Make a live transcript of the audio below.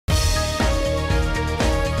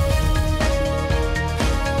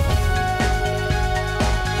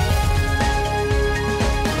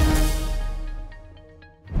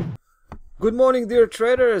Good morning, dear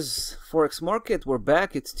traders. Forex market, we're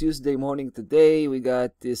back. It's Tuesday morning today. We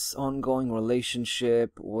got this ongoing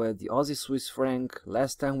relationship with the Aussie Swiss franc.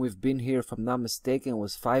 Last time we've been here, if I'm not mistaken,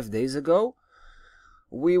 was 5 days ago.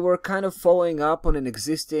 We were kind of following up on an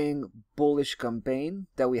existing bullish campaign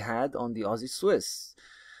that we had on the Aussie Swiss.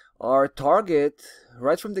 Our target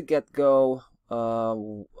right from the get-go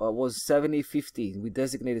was 70.50. We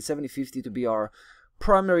designated 70.50 to be our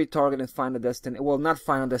primary target and final destination. Well, not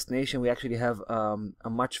final destination. We actually have a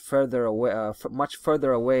much further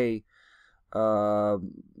away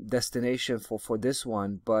destination for this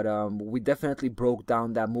one. But we definitely broke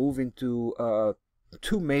down that move into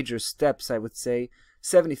two major steps. I would say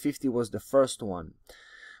 70.50 was the first one.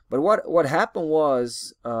 But what happened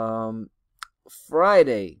was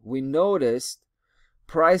Friday we noticed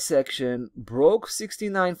price action broke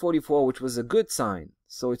 69.44, which was a good sign.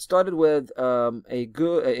 So it started with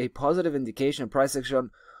a positive indication. Price action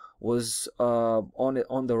was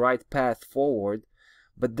on the right path forward,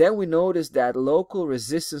 but then we noticed that local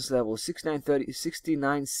resistance level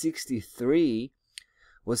 69.63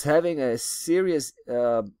 was having a serious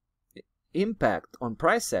impact on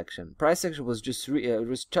price action. Price action was just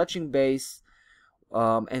was touching base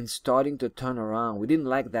and starting to turn around. We didn't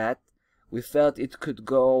like that. We felt it could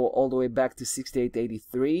go all the way back to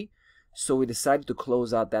 68.83. So we decided to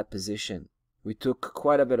close out that position. We took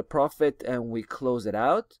quite a bit of profit and we closed it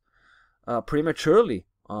out prematurely,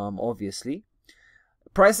 obviously.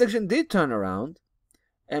 Price action did turn around,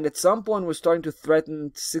 and at some point we're starting to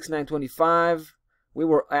threaten 69.25. We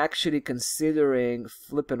were actually considering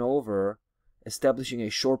flipping over, establishing a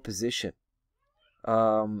short position,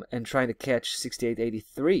 and trying to catch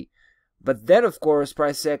 68.83. But then, of course,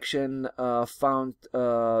 price action found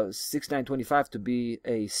 69.25 to be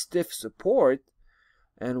a stiff support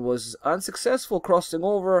and was unsuccessful crossing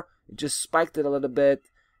over. It just spiked it a little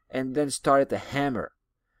bit and then started to hammer.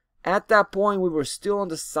 At that point, we were still on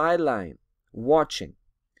the sideline watching.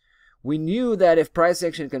 We knew that if price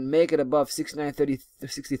action can make it above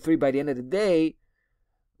 69.63 by the end of the day,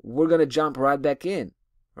 we're going to jump right back in,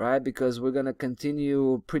 right? Because we're going to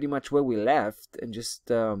continue pretty much where we left and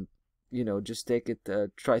just just take it,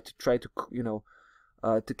 try to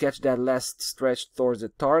to catch that last stretch towards the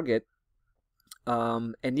target.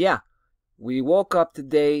 And yeah, we woke up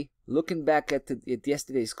today looking back at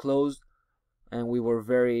yesterday's close, and we were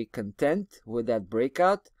very content with that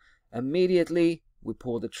breakout. Immediately, we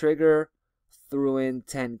pulled the trigger, threw in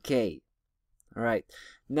 10K. All right.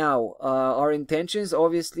 Now, our intentions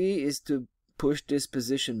obviously is to push this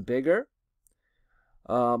position bigger.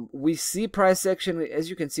 We see price action, as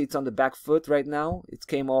you can see, it's on the back foot right now. It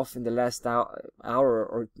came off in the last hour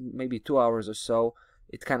or maybe 2 hours or so.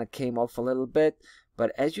 It kind of came off a little bit,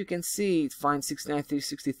 but as you can see, it finds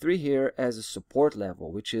 69.63 here as a support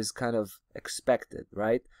level, which is kind of expected,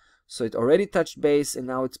 right? So it already touched base and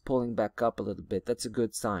now it's pulling back up a little bit. That's a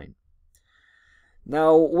good sign.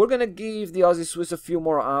 Now we're gonna give the Aussie Swiss a few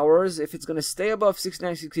more hours. If it's gonna stay above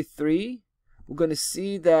 69.63, we're gonna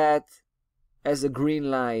see that as a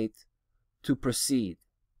green light to proceed,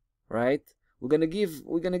 right? We're gonna give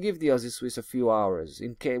the Aussie Swiss a few hours.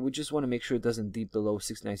 In case we just want to make sure it doesn't dip below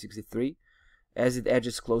 69.63. As it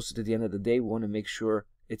edges closer to the end of the day, we want to make sure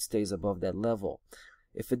it stays above that level.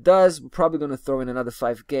 If it does, we're probably gonna throw in another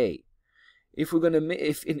 5K. If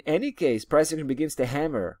in any case price action begins to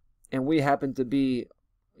hammer and we happen to be,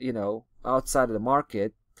 outside of the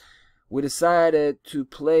market, we decided to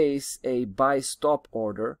place a buy stop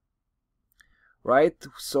order. Right,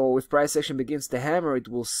 so if price action begins to hammer, it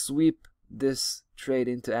will sweep this trade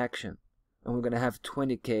into action, and we're gonna have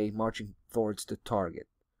 20K marching towards the target.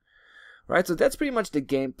 Right, so that's pretty much the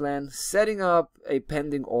game plan. Setting up a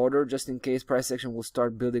pending order just in case price action will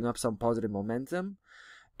start building up some positive momentum,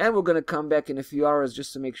 and we're gonna come back in a few hours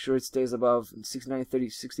just to make sure it stays above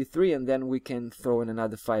 69.63, and then we can throw in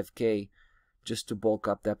another 5K just to bulk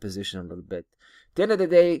up that position a little bit. At the end of the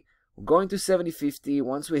day, we're going to 70.50.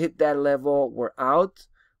 Once we hit that level, we're out,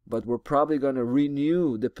 but we're probably going to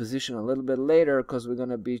renew the position a little bit later because we're going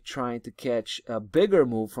to be trying to catch a bigger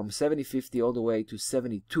move from 70.50 all the way to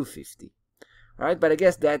 72.50. All right, but I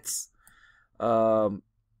guess that's I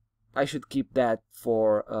should keep that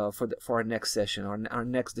for our next session, our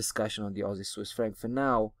next discussion on the Aussie Swiss franc. For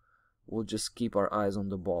now, we'll just keep our eyes on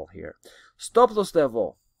the ball here. Stop loss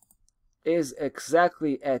level is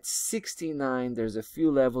exactly at 69. There's a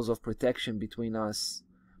few levels of protection between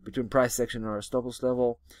price action and our stop loss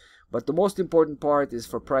level, but the most important part is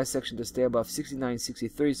for price action to stay above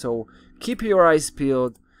 69.63. So keep your eyes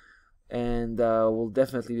peeled, and we'll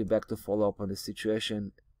definitely be back to follow up on the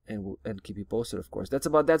situation and keep you posted, of course. That's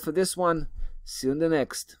about that for this one. See you in the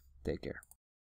next. Take care.